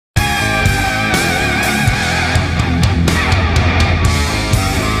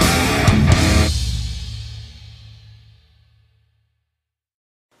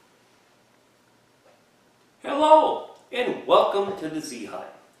the Z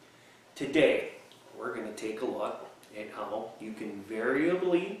Hut. Today, we're going to take a look at how you can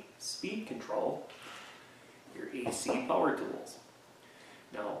variably speed control your AC power tools.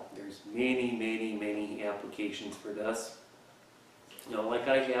 Now, there's many applications for this. Now, like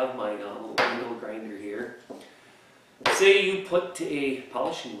I have my little angle grinder here. Say you put a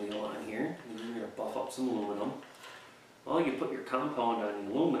polishing wheel on here, and you're going to buff up some aluminum. Well, you put your compound on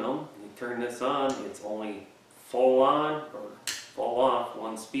the aluminum, and you turn this on, it's only full on or full off,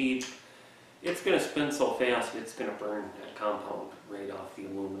 one speed. It's going to spin so fast, it's going to burn that compound right off the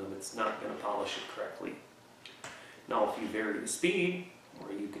aluminum. It's not going to polish it correctly. Now, if you vary the speed,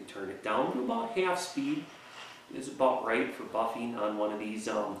 or you can turn it down to about half speed, is about right for buffing on one of these.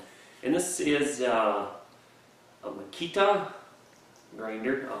 And this is a Makita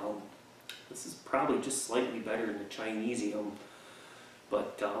grinder. This is probably just slightly better than the Chinesium.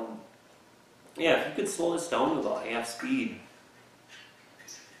 But yeah, if you could slow this down to about half speed,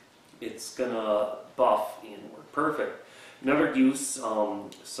 it's gonna buff and work perfect. Another use,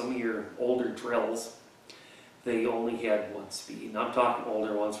 some of your older drills, they only had one speed. And I'm talking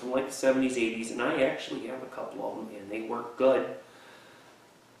older ones from like the 70s, 80s, and I actually have a couple of them, and they work good,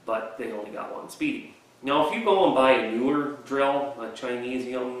 but they only got one speed. Now, if you go and buy a newer drill, a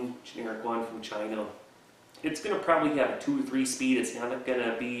Chinesium, generic one from China, it's going to probably have a 2 or 3 speed. It's not going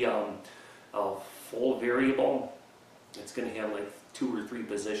to be a full variable. It's going to have like 2 or 3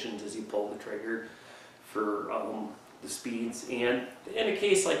 positions as you pull the trigger for the speeds. And in a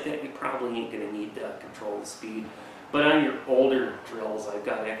case like that, you probably ain't going to need to control the speed. But on your older drills, I've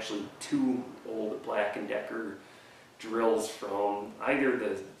got actually 2 old Black & Decker drills from either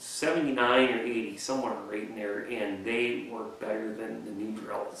the 79 or 80, somewhere right in there, and they work better than the new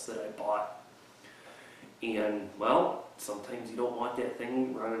drills that I bought. And, well, sometimes you don't want that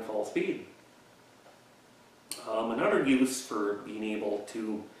thing running full speed. Another use for being able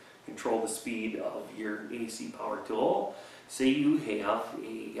to control the speed of your AC power tool, say you have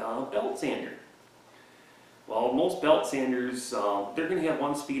a belt sander. Well, most belt sanders, they're going to have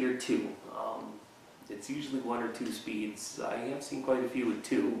 1 speed or 2. It's usually 1 or 2 speeds. I have seen quite a few with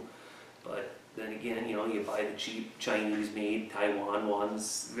 2, but then again, you know, you buy the cheap Chinese-made Taiwan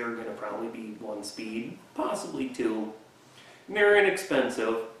ones, they're going to probably be 1 speed, possibly 2. And they're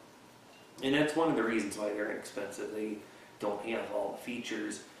inexpensive, and that's one of the reasons why they're inexpensive. They don't have all the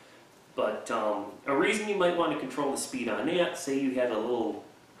features. But a reason you might want to control the speed on that, say you had a little,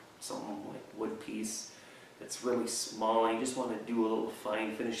 something like wood piece that's really small, and you just want to do a little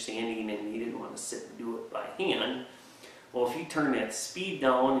fine finish sanding and you didn't want to sit and do it by hand. Well, if you turn that speed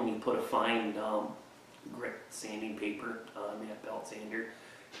down and you put a fine grit sanding paper on that belt sander,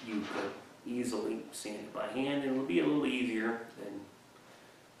 you could easily sand it by hand, and it'll be a little easier than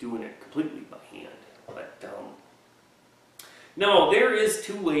doing it completely by hand. But no, there is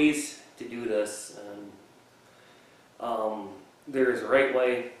 2 ways to do this, and there's a right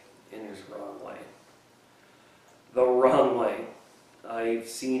way and there's a wrong way. The wrong way, I've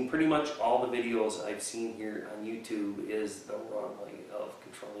seen pretty much all the videos I've seen here on YouTube, is the wrong way of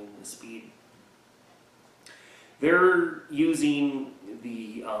controlling the speed. They're using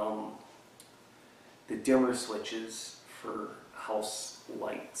the dimmer switches for house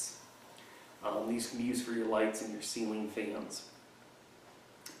lights. These can be used for your lights and your ceiling fans.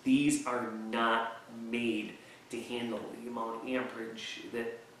 These are not made to handle the amount of amperage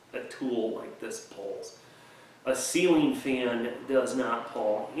that a tool like this pulls. A ceiling fan does not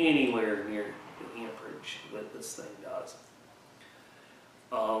pull anywhere near the amperage that this thing does.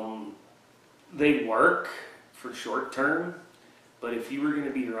 They work for short term, but if you were going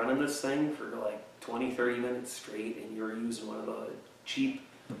to be running this thing for like 20-30 minutes straight and you're using one of the cheap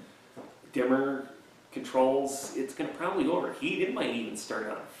dimmer controls, it's going to probably overheat. It might even start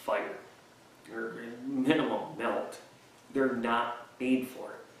on fire or minimum melt. They're not made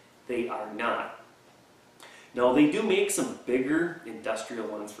for it. They are not. Now, they do make some bigger industrial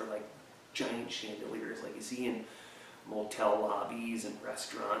ones for like giant chandeliers like you see in motel lobbies and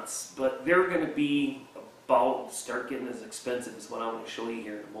restaurants, but they're going to be about, start getting as expensive as what I'm going to show you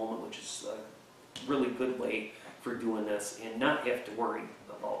here in a moment, which is a really good way for doing this and not have to worry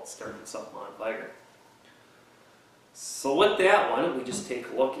about starting something on fire. So with that, why don't we just take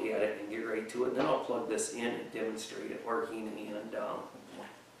a look at it and get right to it, and then I'll plug this in and demonstrate it working. And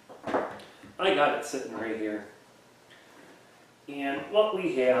I got it sitting right here. And what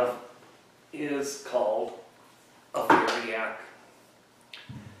we have is called a variac.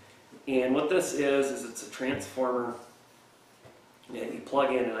 And what this is it's a transformer that you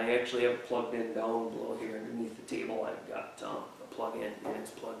plug in, and I actually have it plugged in down below here underneath the table. I've got a plug-in, and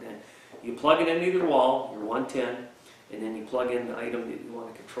it's plugged in. You plug it into your wall, your 110, and then you plug in the item that you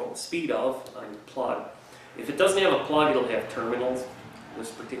want to control the speed of on your plug. If it doesn't have a plug, it'll have terminals.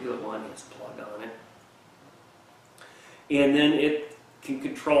 This particular one has a plug on it. And then it can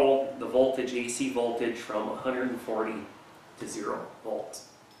control the voltage, AC voltage, from 140 to 0 volts.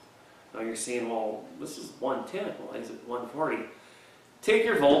 Now you're saying, well, this is 110, why is it 140? Take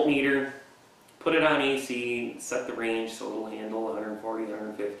your voltmeter, put it on AC, set the range so it'll handle 140,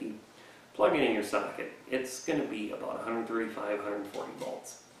 150. Plug it in your socket. It's going to be about 135, 140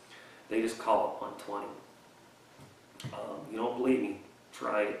 volts. They just call it 120. You don't believe me?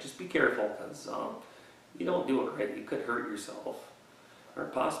 Try it. Just be careful, because you don't do it right, you could hurt yourself or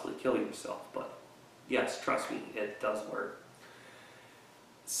possibly kill yourself. But yes, trust me, it does work.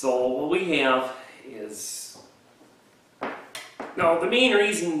 So what we have is, now the main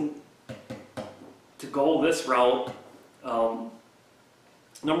reason to go this route,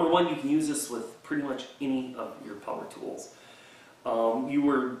 number one, you can use this with pretty much any of your power tools. You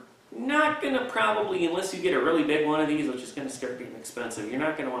were not going to probably, unless you get a really big one of these, which is going to start getting expensive, you're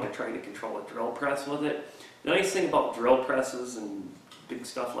not going to want to try to control a drill press with it. The nice thing about drill presses and big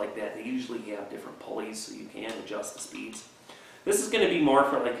stuff like that, they usually have different pulleys so you can adjust the speeds. This is going to be more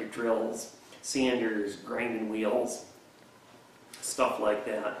for like your drills, sanders, grinding wheels, stuff like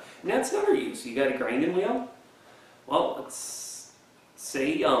that. And that's another use. You got a grinding wheel? Well, let's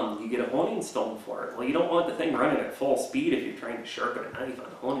say you get a honing stone for it. Well, you don't want the thing running at full speed if you're trying to sharpen a knife on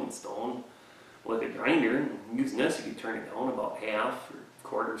a honing stone. With a grinder, using this, you can turn it down about half or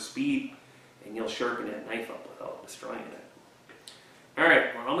quarter speed, and you'll sharpen that knife up without destroying it.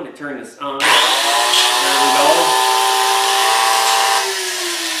 Alright, well, I'm going to turn this on. There we go.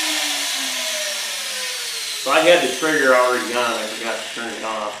 So I had the trigger already on, I forgot to turn it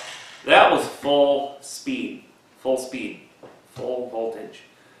off. That was full speed, full voltage.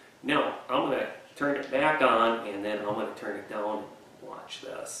 Now, I'm going to turn it back on, and then I'm going to turn it down and watch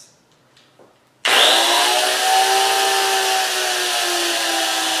this.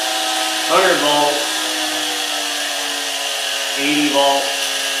 100 volts, 80 volts,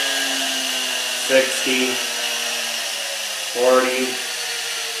 60, 40,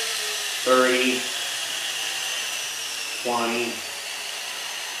 30, 20.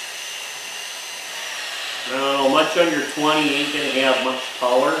 No, much under 20 ain't going to have much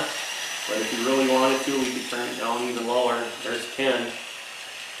power, but if you really wanted to, we could turn it down even lower. There's 10.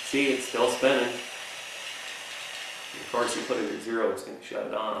 See, it's still spinning. Of course, you put it at 0, it's going to shut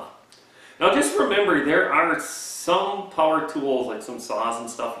it off. Now just remember, there are some power tools, like some saws and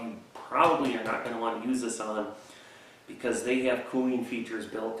stuff, you probably are not going to want to use this on because they have cooling features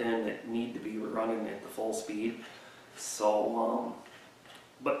built in that need to be running at the full speed. So,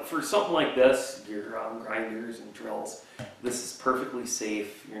 but for something like this, your grinders and drills, this is perfectly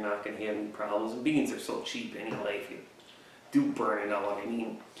safe. You're not going to have any problems. And beans are so cheap anyway, if you do burn it out. I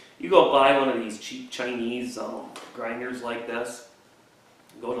mean, you go buy one of these cheap Chinese grinders like this,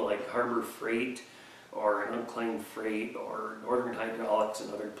 go to like Harbor Freight or an Unclaimed Freight or Northern Hydraulics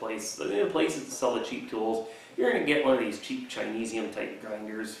and other places, the places that sell the cheap tools, you're going to get one of these cheap Chinesium type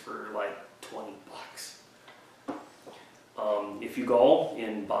grinders for like 20 bucks. If you go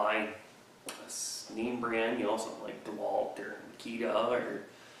and buy a name brand, you know, something like DeWalt or Makita or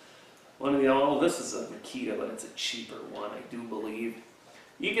one of the, oh, this is a Makita, but it's a cheaper one, I do believe.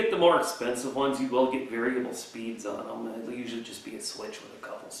 You get the more expensive ones, you will get variable speeds on them. It'll usually just be a switch with a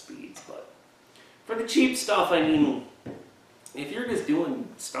couple speeds. But for the cheap stuff, I mean, if you're just doing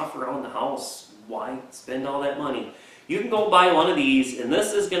stuff around the house, why spend all that money? You can go buy one of these, and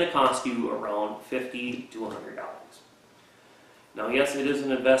this is going to cost you around $50 to $100. Now, yes, it is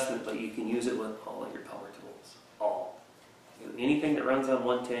an investment, but you can use it with all of your power tools. All. Anything that runs on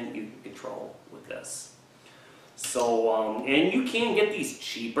 110, you can control with this. So, and you can get these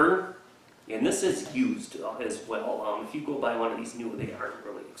cheaper, and this is used as well. If you go buy one of these new, they are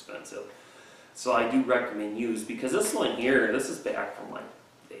really expensive. So I do recommend used, because this one here, this is back from like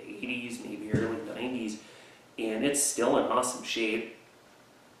the 80s, maybe early 90s, and it's still in awesome shape.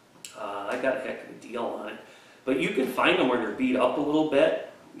 I got a heck of a deal on it. But you can find them where they're beat up a little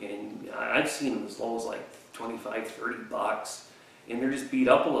bit, and I've seen them as low as like 25, 30 bucks. And they're just beat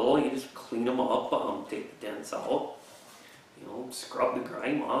up a little. You just clean them up, take the dents out, you know, scrub the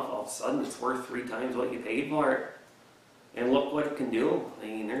grime off. All of a sudden, it's worth 3 times what you paid for it. And look what it can do. I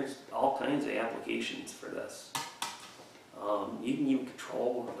mean, there's all kinds of applications for this. You can even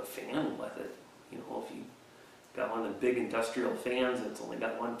control the fan with it. You know, if you got one of the big industrial fans that's only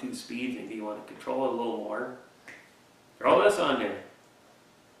got 1-2 speeds, maybe you want to control it a little more. Throw this on there.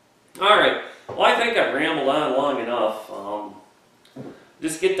 Alright, well, I think I've rambled on long enough.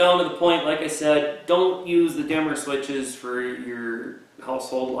 just get down to the point, like I said, don't use the dimmer switches for your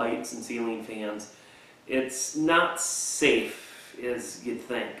household lights and ceiling fans. It's not safe as you'd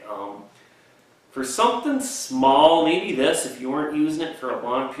think. For something small, maybe this, if you weren't using it for a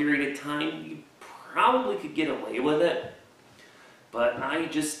long period of time, you probably could get away with it. But I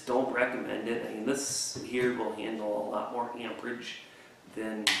just don't recommend it. I mean, this here will handle a lot more amperage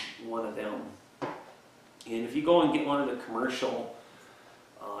than one of them. And if you go and get one of the commercial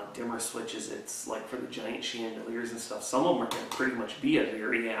dimmer switches, it's like for the giant chandeliers and stuff. Some of them are going to pretty much be a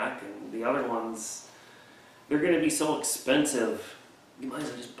variac, and the other ones, they're going to be so expensive, you might as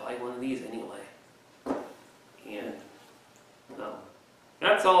well just buy one of these anyway. And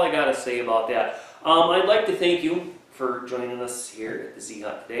that's all I got to say about that. I'd like to thank you for joining us here at the Z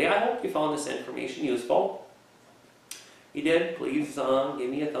Hut today. I hope you found this information useful. If you did, please give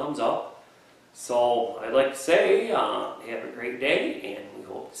me a thumbs up. So I'd like to say have a great day, and we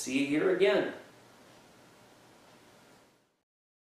hope to see you here again.